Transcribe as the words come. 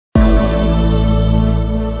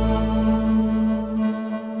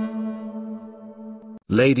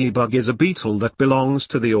Ladybug is a beetle that belongs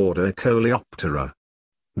to the order Coleoptera.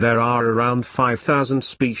 There are around 5,000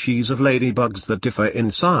 species of ladybugs that differ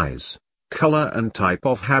in size, color and type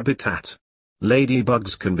of habitat.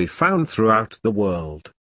 Ladybugs can be found throughout the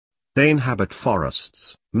world. They inhabit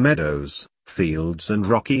forests, meadows, fields and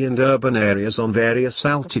rocky and urban areas on various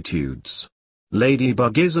altitudes.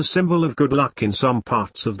 Ladybug is a symbol of good luck in some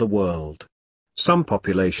parts of the world. Some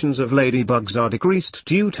populations of ladybugs are decreased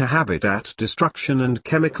due to habitat destruction and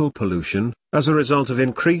chemical pollution, as a result of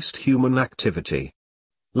increased human activity.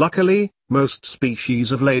 Luckily, most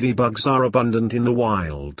species of ladybugs are abundant in the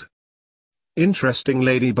wild. Interesting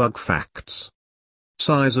ladybug facts.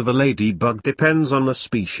 Size of a ladybug depends on the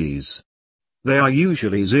species. They are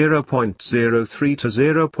usually 0.03 to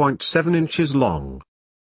 0.7 inches long.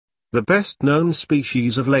 The best-known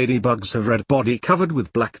species of ladybugs have red body covered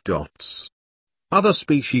with black dots. Other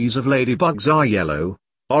species of ladybugs are yellow,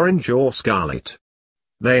 orange or scarlet.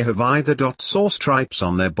 They have either dots or stripes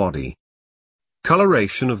on their body.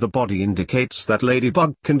 Coloration of the body indicates that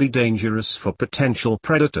ladybug can be dangerous for potential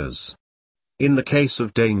predators. In the case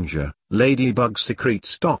of danger, ladybug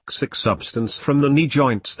secretes toxic substance from the knee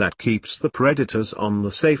joints that keeps the predators on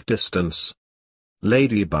the safe distance.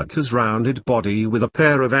 Ladybug has rounded body with a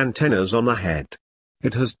pair of antennas on the head.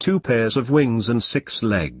 It has 2 pairs of wings and 6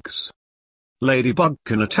 legs. Ladybug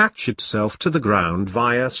can attach itself to the ground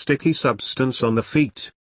via sticky substance on the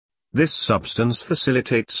feet. This substance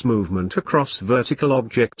facilitates movement across vertical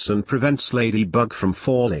objects and prevents ladybug from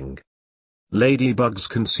falling. Ladybugs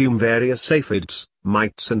consume various aphids,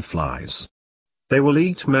 mites and flies. They will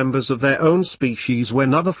eat members of their own species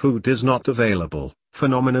when other food is not available,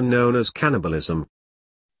 phenomenon known as cannibalism.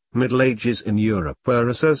 Middle Ages in Europe were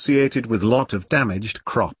associated with lot of damaged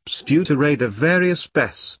crops due to raid of various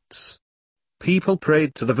pests. People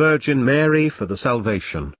prayed to the Virgin Mary for the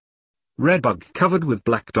salvation. Redbug covered with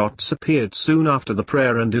black dots appeared soon after the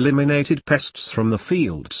prayer and eliminated pests from the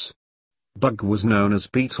fields. Bug was known as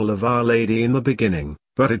Beetle of Our Lady in the beginning,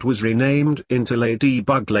 but it was renamed into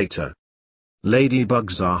Ladybug later.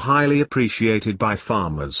 Ladybugs are highly appreciated by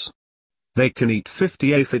farmers. They can eat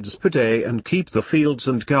 50 aphids per day and keep the fields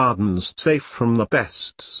and gardens safe from the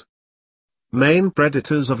pests. Main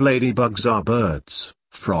predators of ladybugs are birds,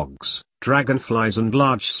 frogs, dragonflies and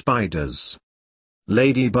large spiders.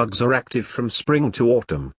 Ladybugs are active from spring to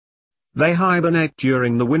autumn. They hibernate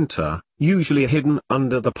during the winter, usually hidden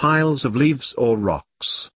under the piles of leaves or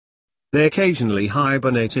rocks. They occasionally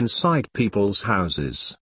hibernate inside people's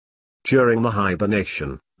houses. During the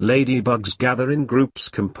hibernation, ladybugs gather in groups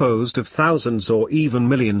composed of thousands or even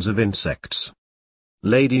millions of insects.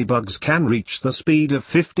 Ladybugs can reach the speed of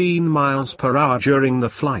 15 miles per hour during the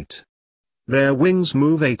flight. Their wings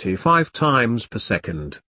move 85 times per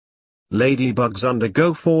second. Ladybugs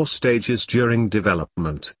undergo 4 stages during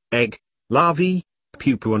development: egg, larvae,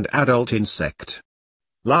 pupa and adult insect.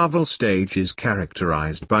 Larval stage is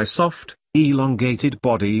characterized by soft, elongated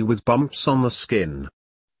body with bumps on the skin.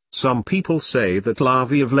 Some people say that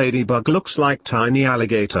larvae of ladybug looks like tiny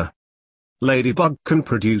alligator. Ladybug can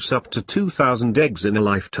produce up to 2,000 eggs in a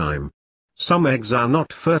lifetime. Some eggs are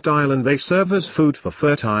not fertile and they serve as food for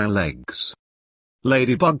fertile eggs.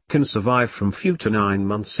 Ladybug can survive from few to 9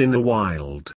 months in the wild.